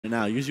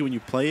now. Usually when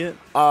you play it.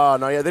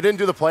 No, yeah, they didn't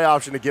do the play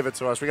option to give it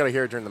to us. We got to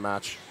hear it during the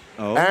match.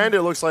 Oh. And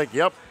it looks like,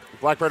 yep,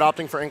 Blackbird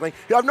opting for Inkling.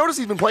 Yeah, I've noticed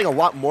he's been playing a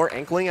lot more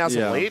Inkling as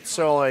of late,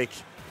 so, like,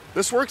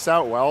 this works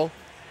out well.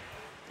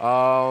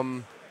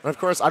 And, of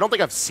course, I don't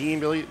think I've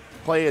seen Billy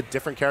play a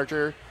different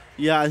character.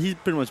 Yeah, he's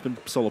pretty much been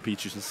solo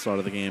Pichu since the start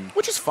of the game.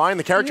 Which is fine.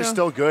 The character's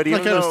still good. Even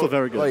the character's though, still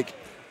very good. Like,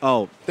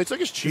 they took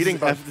his cheating.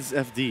 This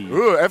is FD.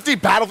 Ooh,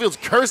 FD Battlefield's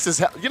cursed as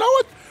hell. You know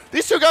what?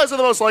 These two guys are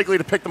the most likely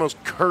to pick the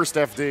most cursed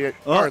FD,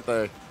 aren't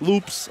they?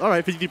 Loops. All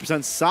right,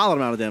 53%. Solid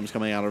amount of damage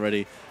coming out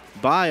already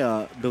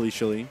by Billy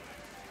Schilly.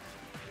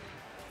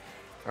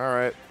 All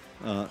right.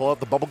 Pull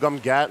out the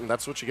bubblegum gat, and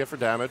that's what you get for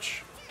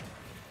damage.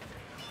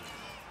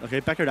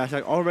 Okay, back air dash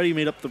attack already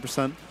made up the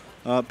percent.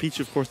 Pichu,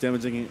 of course,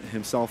 damaging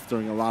himself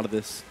during a lot of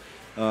this,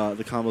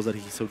 the combos that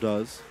he so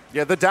does.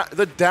 Yeah,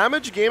 the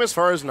damage game as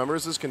far as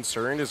numbers is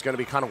concerned is going to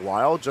be kind of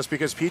wild just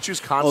because Pichu's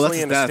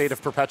constantly in a state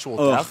of perpetual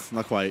death.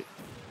 Not quite.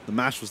 The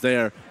mash was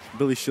there.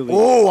 Billy Schilly.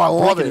 Oh, I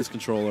love it. His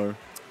controller.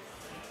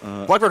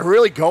 Blackbird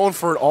really going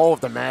for it all of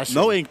the mashing.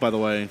 No ink, by the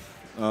way.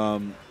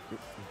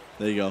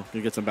 There you go.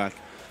 You get some back.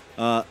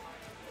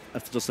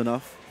 That's just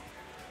enough.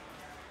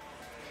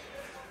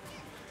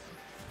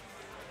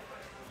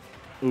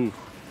 Ooh.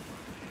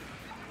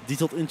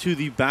 Detailed into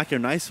the back air.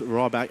 Nice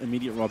raw back,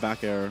 immediate raw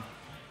back air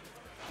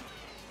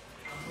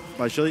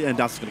by Schilly, and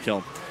that's going to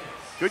kill.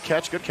 Good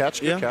catch, good catch,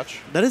 good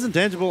catch. That is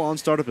intangible on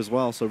startup as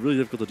well, so really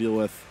difficult to deal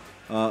with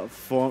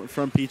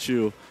from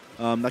Pichu.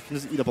 That can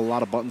just eat up a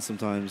lot of buttons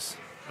sometimes.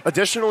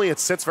 Additionally, it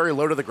sits very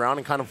low to the ground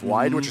and kind of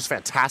wide, which is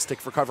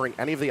fantastic for covering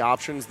any of the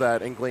options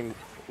that Inkling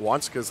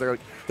wants because they're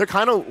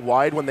kind of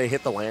wide when they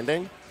hit the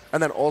landing.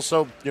 And then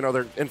also, you know,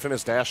 their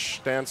infamous dash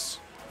stance.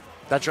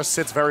 That just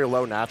sits very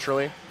low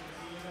naturally.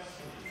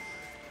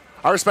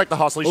 I respect the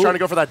hustle. He's trying to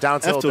go for that down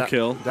tilt. F-tilt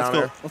kill.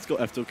 Let's go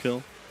F-tilt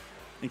kill.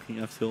 Inkling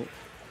F-tilt.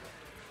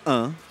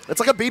 It's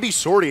like a baby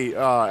sortie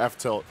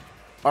F-tilt.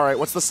 All right,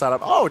 what's the setup?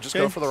 Oh, just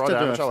go for the raw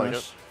damage. I like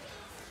it.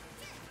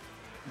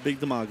 Big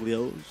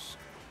Demaglios.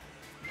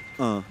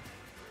 Oh,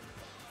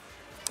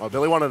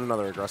 Billy wanted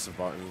another aggressive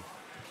button.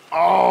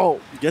 Oh!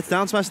 Gets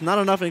down smash. Not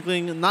enough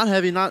Inkling. Not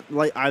heavy, not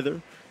light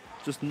either.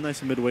 Just nice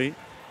and midweight.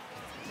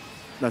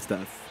 That's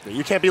death.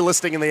 You can't be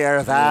listing in the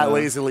air that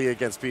lazily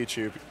against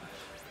Pichu.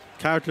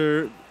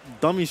 Character,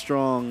 dummy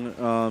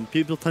strong.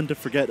 People tend to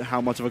forget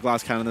how much of a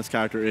glass cannon this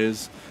character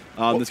is.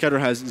 This character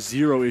has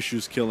zero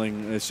issues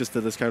killing. It's just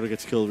that this character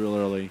gets killed real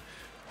early.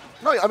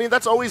 No, I mean,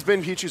 that's always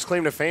been Pichu's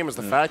claim to fame is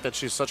the fact that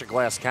she's such a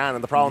glass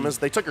cannon. The problem is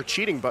they took her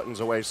cheating buttons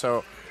away,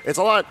 so it's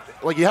a lot,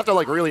 like, you have to,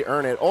 like, really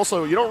earn it.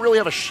 Also, you don't really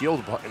have a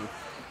shield button.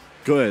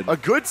 Good. A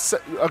good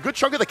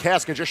chunk of the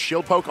cast can just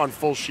shield poke on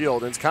full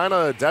shield, and it's kind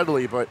of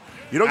deadly, but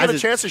you don't get a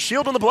chance to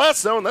shield in the blast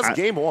zone. That's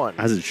game one.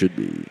 As it should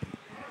be.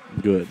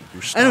 Good.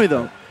 Anyway,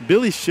 though,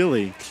 Billy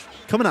Schilly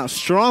coming out.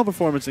 Strong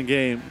performance in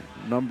game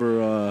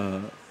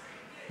number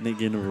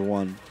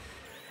one.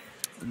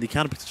 The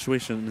counter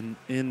situation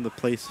in the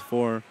place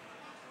for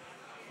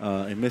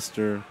a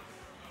Mr.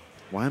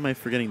 Why am I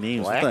forgetting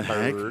names? Blackbird. What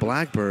the heck?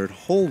 Blackbird.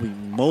 Holy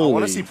moly. I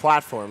want to see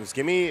platforms.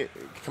 Give me,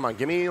 come on,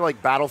 give me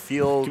like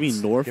Battlefield. Give me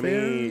Norfair. Give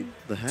me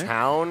the heck?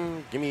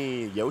 Town. Give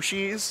me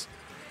Yoshi's.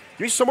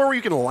 Give me somewhere where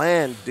you can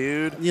land,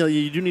 dude. You know,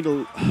 you do need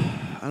a.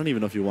 I don't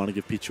even know if you want to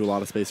give Pichu a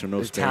lot of space or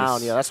no space.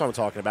 Town, yeah, that's what I'm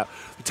talking about.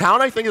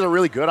 Town, I think, is a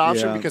really good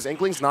option because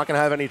Inkling's not going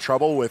to have any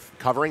trouble with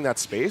covering that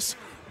space,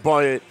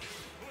 but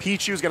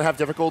Pichu's going to have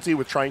difficulty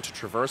with trying to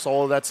traverse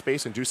all of that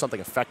space and do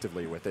something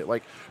effectively with it.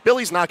 Like,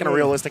 Billy's not going to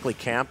realistically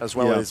camp as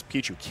well as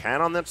Pichu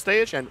can on that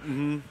stage,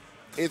 and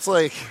it's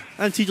like...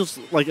 And T-Jilt's,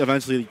 like,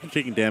 eventually you're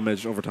taking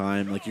damage over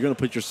time. Like, you're going to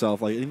put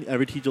yourself, like,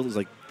 every T-Jilt is,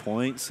 like,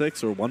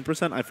 0.6 or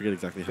 1%. I forget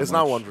exactly how much. It's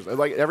not 1%.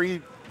 Like,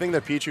 everything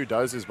that Pichu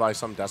does is by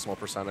some decimal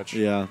percentage.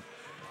 Yeah.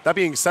 That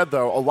being said,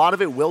 though, a lot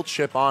of it will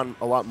chip on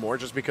a lot more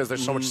just because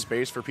there's so much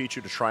space for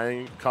Pichu to try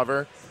and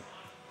cover.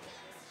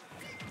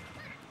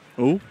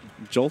 Oh,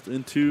 jolt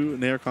into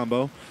Nair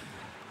combo.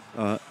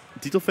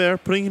 Detail Fair,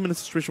 putting him in a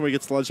situation where he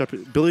gets the ledge trap.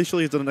 Billy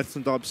Schilly has done an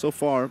excellent job so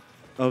far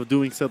of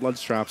doing said ledge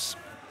traps.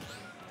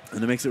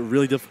 And it makes it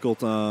really difficult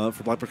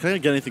for Blackbird to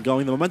get anything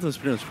going. The momentum has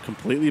pretty much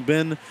completely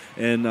been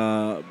in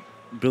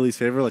Billy's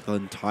favor, like the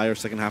entire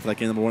second half of that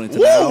game, number one into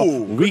now.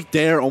 Weak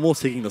Dare,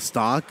 almost taking the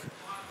stock.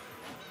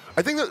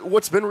 I think that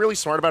what's been really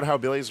smart about how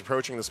Billy's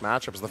approaching this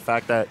matchup is the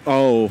fact that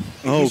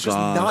he's just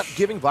not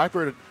giving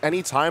Blackbird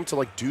any time to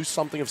like do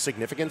something of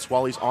significance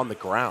while he's on the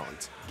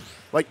ground.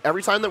 Like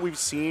every time that we've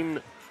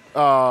seen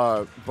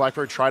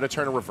Blackbird try to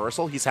turn a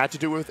reversal, he's had to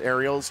do it with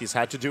aerials. He's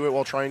had to do it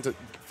while trying to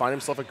find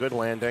himself a good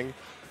landing.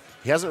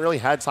 He hasn't really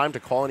had time to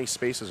call any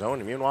space his own.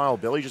 And meanwhile,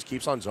 Billy just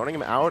keeps on zoning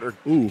him out or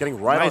getting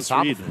right on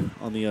top of him.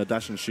 On the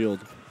dash and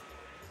shield.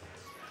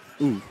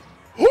 Ooh.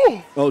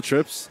 Oh,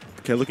 trips.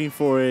 Okay, looking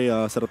for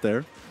a setup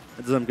there.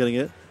 I'm getting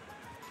it.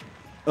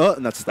 Oh,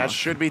 and that's that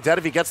should be dead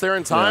if he gets there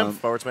in time.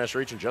 Forward smash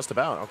reaching just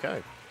about.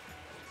 Okay.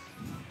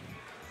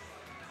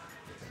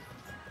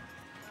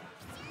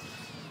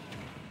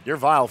 You're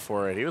vile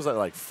for it. He was at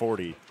like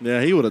 40.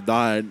 Yeah, he would have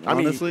died.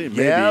 Honestly,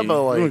 maybe. Yeah,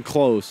 but like, even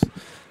close.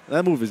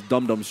 That move is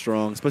dumb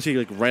strong, especially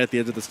like right at the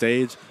edge of the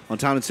stage. On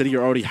Town and City,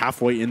 you're already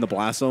halfway in the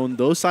blast zone.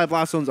 Those side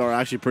blast zones are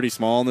actually pretty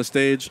small on the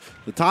stage.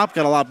 The top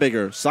got a lot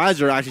bigger.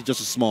 Sides are actually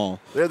just as small.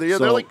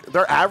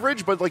 They're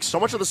average, but like so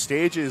much of the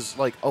stage is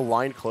like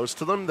aligned close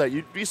to them that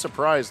you'd be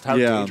surprised how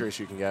dangerous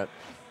you can get.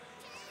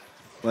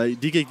 Like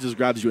DK just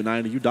grabs you at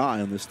 90, you die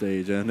on this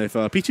stage. And if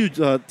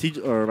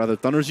Pichu or rather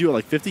thunders you at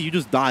like 50, you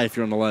just die if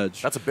you're on the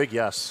ledge. That's a big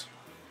yes.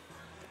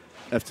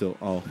 F tilt.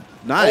 Oh,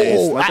 nice.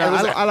 Oh,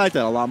 I like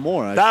that a lot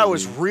more. Actually. That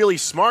was really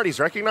smart. He's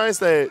recognized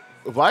that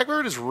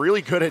Blackbird is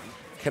really good at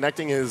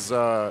connecting his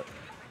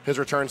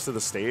returns to the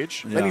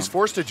stage, and he's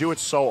forced to do it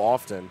so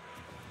often.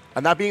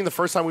 And that being the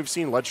first time we've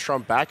seen ledge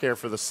trump back air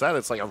for the set,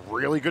 it's like a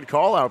really good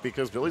call out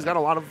because Billy's got a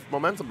lot of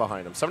momentum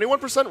behind him.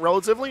 71%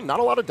 relatively, not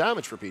a lot of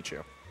damage for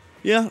Pichu.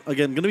 Yeah,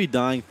 again, going to be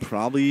dying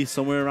probably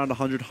somewhere around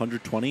 100,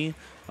 120.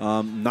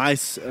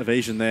 Nice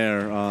evasion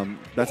there.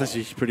 That's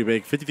actually pretty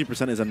big.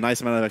 53% is a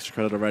nice amount of extra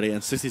credit already,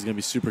 and 60 is going to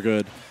be super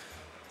good.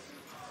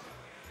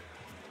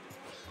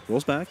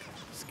 Rolls back.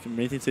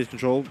 Maintain stage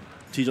control.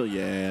 T-Jill,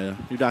 yeah.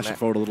 You're dashing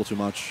forward a little too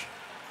much.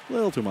 A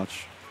little too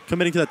much.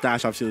 Committing to that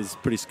dash obviously is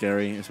pretty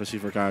scary, especially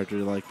for a character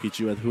like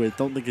Pichu, who I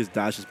don't think his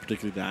dash is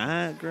particularly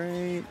that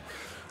great.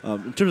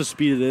 In terms of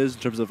speed, it is.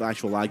 In terms of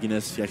actual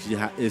lagginess, he actually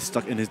is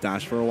stuck in his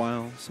dash for a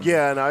while. So.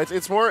 Yeah, no,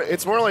 it's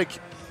more like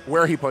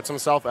where he puts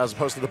himself as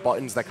opposed to the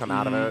buttons that come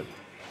out of it.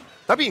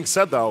 That being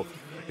said, though,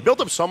 he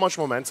built up so much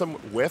momentum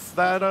with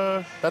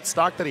that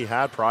stock that he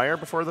had prior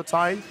before the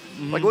tie.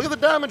 Like, look at the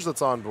damage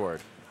that's on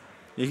board.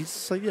 Yeah, he's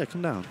just like, yeah,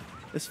 come down.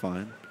 It's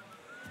fine.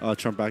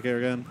 Trump back air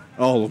again.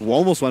 Oh,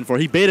 almost went for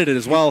it. He baited it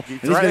as well. And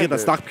he's going to get that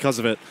stock because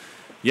of it.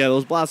 Yeah,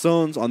 those blast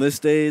zones on this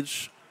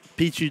stage,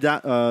 Pichu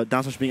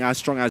down smash being as strong as